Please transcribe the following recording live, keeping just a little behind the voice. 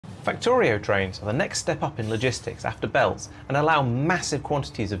Factorio trains are the next step up in logistics after belts and allow massive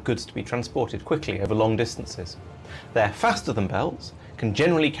quantities of goods to be transported quickly over long distances. They're faster than belts, can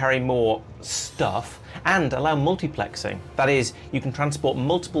generally carry more stuff, and allow multiplexing. That is, you can transport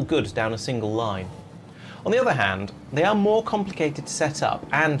multiple goods down a single line. On the other hand, they are more complicated to set up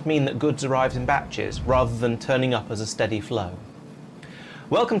and mean that goods arrive in batches rather than turning up as a steady flow.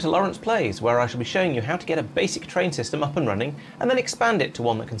 Welcome to Laurence Plays, where I shall be showing you how to get a basic train system up and running and then expand it to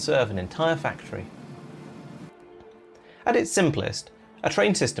one that can serve an entire factory. At its simplest, a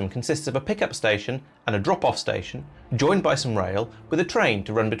train system consists of a pickup station and a drop-off station joined by some rail with a train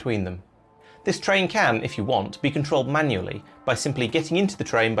to run between them. This train can, if you want, be controlled manually by simply getting into the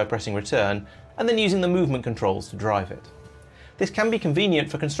train by pressing return and then using the movement controls to drive it. This can be convenient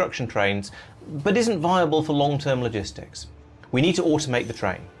for construction trains, but isn't viable for long-term logistics. We need to automate the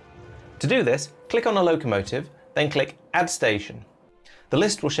train. To do this, click on a locomotive, then click Add Station. The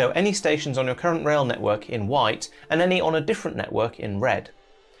list will show any stations on your current rail network in white and any on a different network in red.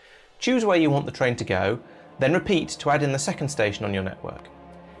 Choose where you want the train to go, then repeat to add in the second station on your network.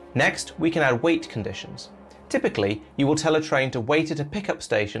 Next, we can add wait conditions. Typically, you will tell a train to wait at a pickup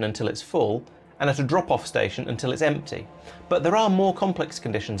station until it's full and at a drop-off station until it's empty. But there are more complex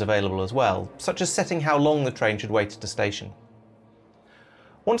conditions available as well, such as setting how long the train should wait at a station.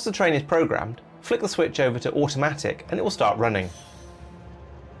 Once the train is programmed, flick the switch over to automatic and it will start running.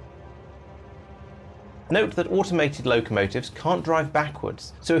 Note that automated locomotives can't drive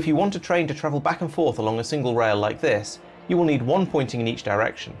backwards, so if you want a train to travel back and forth along a single rail like this, you will need one pointing in each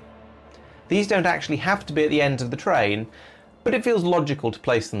direction. These don't actually have to be at the ends of the train, but it feels logical to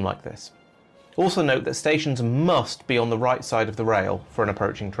place them like this. Also note that stations must be on the right side of the rail for an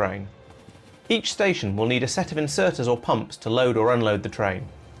approaching train. Each station will need a set of inserters or pumps to load or unload the train.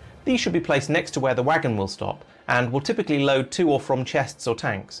 These should be placed next to where the wagon will stop and will typically load to or from chests or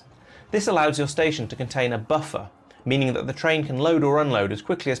tanks. This allows your station to contain a buffer, meaning that the train can load or unload as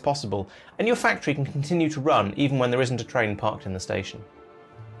quickly as possible and your factory can continue to run even when there isn't a train parked in the station.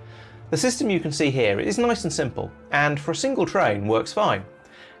 The system you can see here is nice and simple and for a single train works fine.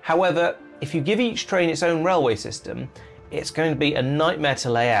 However, if you give each train its own railway system, it's going to be a nightmare to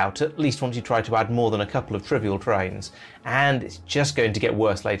lay out, at least once you try to add more than a couple of trivial trains, and it's just going to get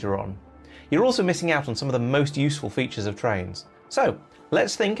worse later on. You're also missing out on some of the most useful features of trains. So,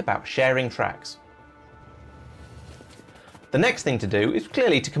 let's think about sharing tracks. The next thing to do is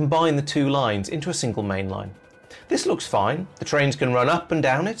clearly to combine the two lines into a single main line. This looks fine, the trains can run up and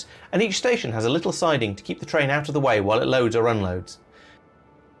down it, and each station has a little siding to keep the train out of the way while it loads or unloads.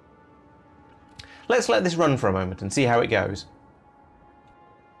 Let's let this run for a moment and see how it goes.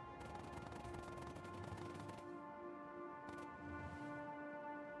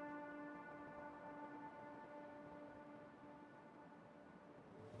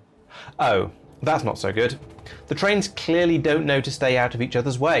 Oh, that's not so good. The trains clearly don't know to stay out of each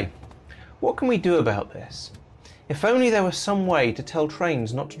other's way. What can we do about this? If only there was some way to tell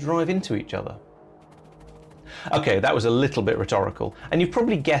trains not to drive into each other. Okay, that was a little bit rhetorical, and you've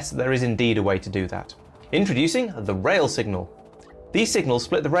probably guessed that there is indeed a way to do that. Introducing the rail signal. These signals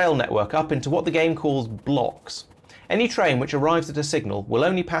split the rail network up into what the game calls blocks. Any train which arrives at a signal will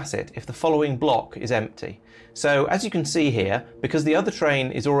only pass it if the following block is empty. So, as you can see here, because the other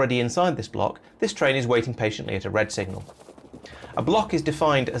train is already inside this block, this train is waiting patiently at a red signal. A block is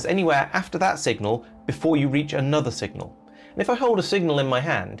defined as anywhere after that signal before you reach another signal. And if I hold a signal in my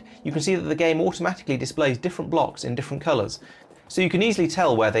hand, you can see that the game automatically displays different blocks in different colours, so you can easily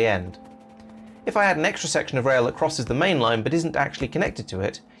tell where they end. If I add an extra section of rail that crosses the main line but isn't actually connected to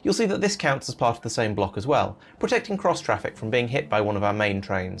it, you'll see that this counts as part of the same block as well, protecting cross-traffic from being hit by one of our main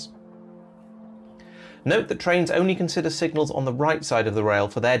trains. Note that trains only consider signals on the right side of the rail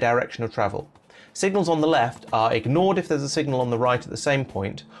for their direction of travel. Signals on the left are ignored if there's a signal on the right at the same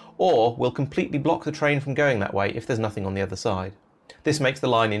point, or will completely block the train from going that way if there's nothing on the other side. This makes the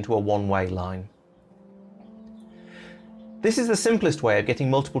line into a one-way line. This is the simplest way of getting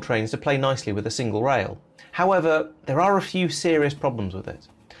multiple trains to play nicely with a single rail. However, there are a few serious problems with it.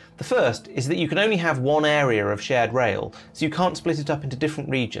 The first is that you can only have one area of shared rail, so you can't split it up into different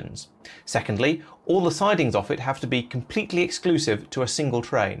regions. Secondly, all the sidings off it have to be completely exclusive to a single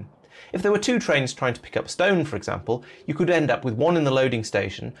train. If there were two trains trying to pick up stone, for example, you could end up with one in the loading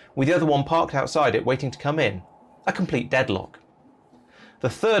station, with the other one parked outside it waiting to come in. A complete deadlock. The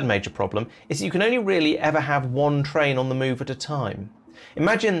third major problem is that you can only really ever have one train on the move at a time.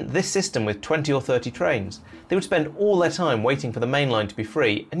 Imagine this system with 20 or 30 trains. They would spend all their time waiting for the main line to be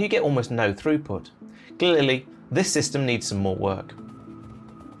free, and you get almost no throughput. Clearly, this system needs some more work.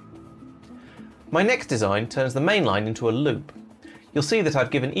 My next design turns the main line into a loop. You'll see that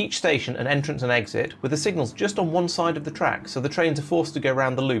I've given each station an entrance and exit with the signals just on one side of the track, so the trains are forced to go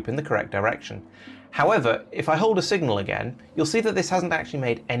round the loop in the correct direction. However, if I hold a signal again, you'll see that this hasn't actually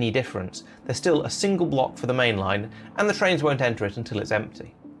made any difference. There's still a single block for the main line, and the trains won't enter it until it's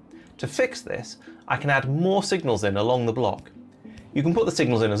empty. To fix this, I can add more signals in along the block. You can put the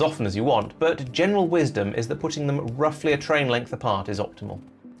signals in as often as you want, but general wisdom is that putting them roughly a train length apart is optimal.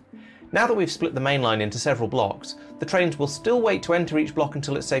 Now that we've split the main line into several blocks, the trains will still wait to enter each block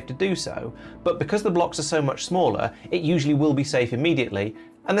until it's safe to do so, but because the blocks are so much smaller, it usually will be safe immediately,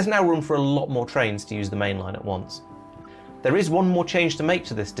 and there's now room for a lot more trains to use the main line at once. There is one more change to make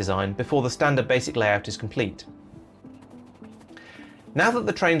to this design before the standard basic layout is complete. Now that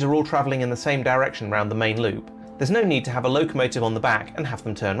the trains are all travelling in the same direction round the main loop, there's no need to have a locomotive on the back and have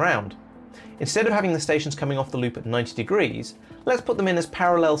them turn round. Instead of having the stations coming off the loop at 90 degrees, let's put them in as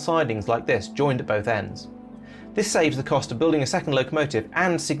parallel sidings like this, joined at both ends. This saves the cost of building a second locomotive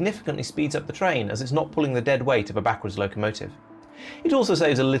and significantly speeds up the train, as it's not pulling the dead weight of a backwards locomotive. It also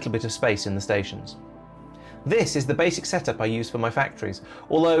saves a little bit of space in the stations. This is the basic setup I use for my factories,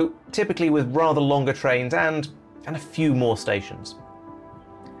 although typically with rather longer trains and a few more stations.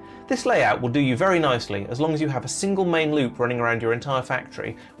 This layout will do you very nicely as long as you have a single main loop running around your entire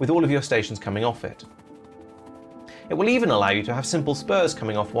factory with all of your stations coming off it. It will even allow you to have simple spurs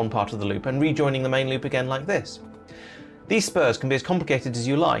coming off one part of the loop and rejoining the main loop again like this. These spurs can be as complicated as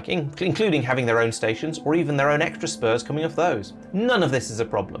you like, including having their own stations or even their own extra spurs coming off those. None of this is a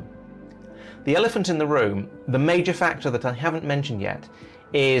problem. The elephant in the room, the major factor that I haven't mentioned yet,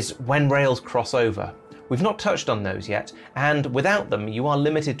 is when rails cross over. We've not touched on those yet, and without them you are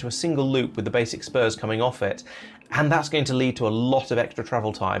limited to a single loop with the basic spurs coming off it, and that's going to lead to a lot of extra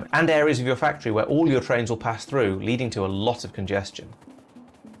travel time and areas of your factory where all your trains will pass through, leading to a lot of congestion.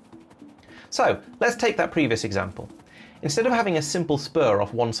 So let's take that previous example. Instead of having a simple spur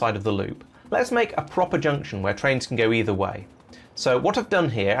off one side of the loop, let's make a proper junction where trains can go either way. So what I've done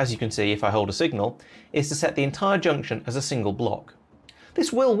here, as you can see if I hold a signal, is to set the entire junction as a single block.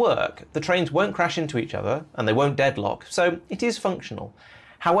 This will work, the trains won't crash into each other and they won't deadlock, so it is functional.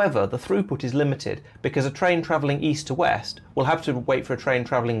 However, the throughput is limited because a train travelling east to west will have to wait for a train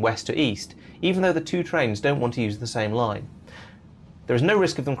travelling west to east, even though the two trains don't want to use the same line. There is no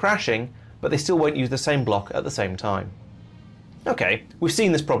risk of them crashing, but they still won't use the same block at the same time. Okay, we've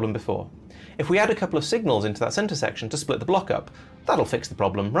seen this problem before. If we add a couple of signals into that centre section to split the block up, that'll fix the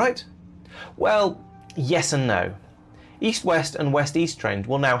problem, right? Well, yes and no. East-west and west-east trains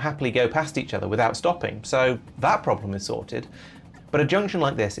will now happily go past each other without stopping, so that problem is sorted. But a junction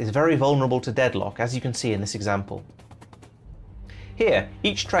like this is very vulnerable to deadlock, as you can see in this example. Here,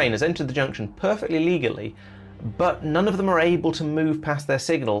 each train has entered the junction perfectly legally, but none of them are able to move past their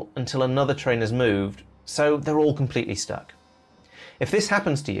signal until another train has moved, so they're all completely stuck. If this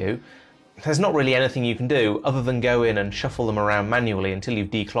happens to you, there's not really anything you can do other than go in and shuffle them around manually until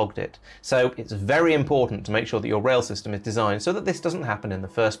you've declogged it. So it's very important to make sure that your rail system is designed so that this doesn't happen in the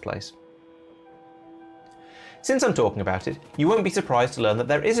first place. Since I'm talking about it, you won't be surprised to learn that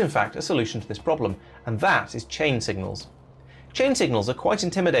there is in fact a solution to this problem, and that is chain signals. Chain signals are quite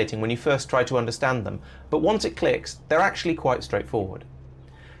intimidating when you first try to understand them, but once it clicks, they're actually quite straightforward.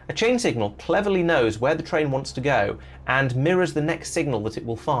 A chain signal cleverly knows where the train wants to go and mirrors the next signal that it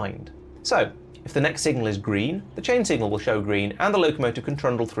will find. So, if the next signal is green, the chain signal will show green and the locomotive can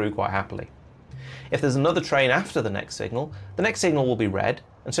trundle through quite happily. If there's another train after the next signal will be red,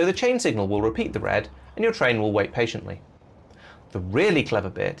 and so the chain signal will repeat the red and your train will wait patiently. The really clever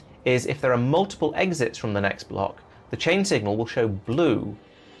bit is if there are multiple exits from the next block, the chain signal will show blue,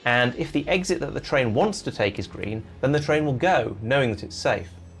 and if the exit that the train wants to take is green, then the train will go, knowing that it's safe.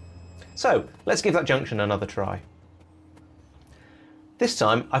 So, let's give that junction another try. This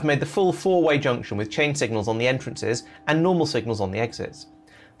time I've made the full four-way junction with chain signals on the entrances and normal signals on the exits.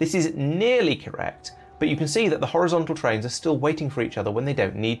 This is nearly correct, but you can see that the horizontal trains are still waiting for each other when they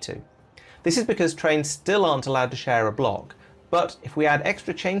don't need to. This is because trains still aren't allowed to share a block, but if we add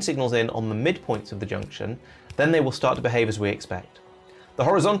extra chain signals in on the midpoints of the junction, then they will start to behave as we expect. The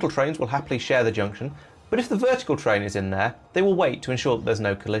horizontal trains will happily share the junction, but if the vertical train is in there, they will wait to ensure that there's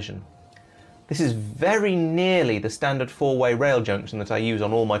no collision. This is very nearly the standard four-way rail junction that I use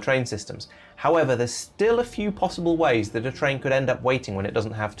on all my train systems. However, there's still a few possible ways that a train could end up waiting when it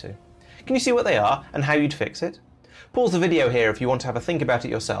doesn't have to. Can you see what they are and how you'd fix it? Pause the video here if you want to have a think about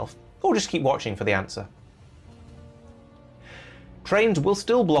it yourself, or just keep watching for the answer. Trains will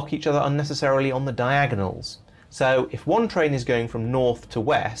still block each other unnecessarily on the diagonals. So if one train is going from north to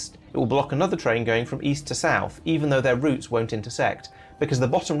west, it will block another train going from east to south, even though their routes won't intersect, because the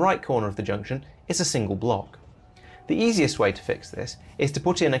bottom right corner of the junction is a single block. The easiest way to fix this is to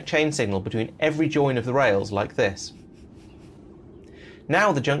put in a chain signal between every join of the rails like this.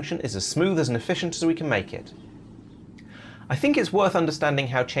 Now the junction is as smooth and efficient as we can make it. I think it's worth understanding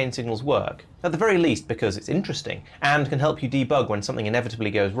how chain signals work, at the very least because it's interesting and can help you debug when something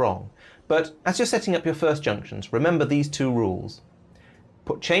inevitably goes wrong. But as you're setting up your first junctions, remember these two rules.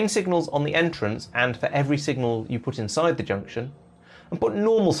 Put chain signals on the entrance and for every signal you put inside the junction, and put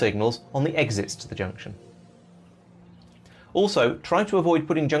normal signals on the exits to the junction. Also, try to avoid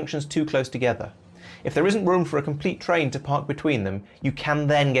putting junctions too close together. If there isn't room for a complete train to park between them, you can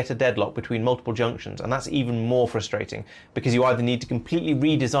then get a deadlock between multiple junctions, and that's even more frustrating because you either need to completely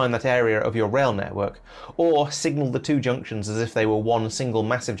redesign that area of your rail network or signal the two junctions as if they were one single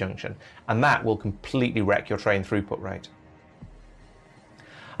massive junction, and that will completely wreck your train throughput rate.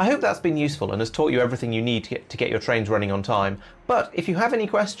 I hope that's been useful and has taught you everything you need to get your trains running on time, but if you have any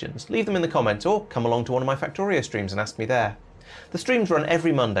questions, leave them in the comments or come along to one of my Factorio streams and ask me there. The streams run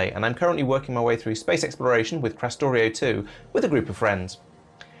every Monday, and I'm currently working my way through space exploration with Factorio 2 with a group of friends.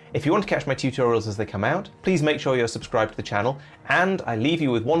 If you want to catch my tutorials as they come out, please make sure you're subscribed to the channel, and I leave you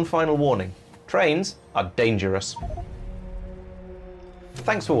with one final warning. Trains are dangerous.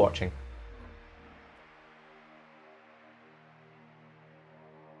 Thanks for watching.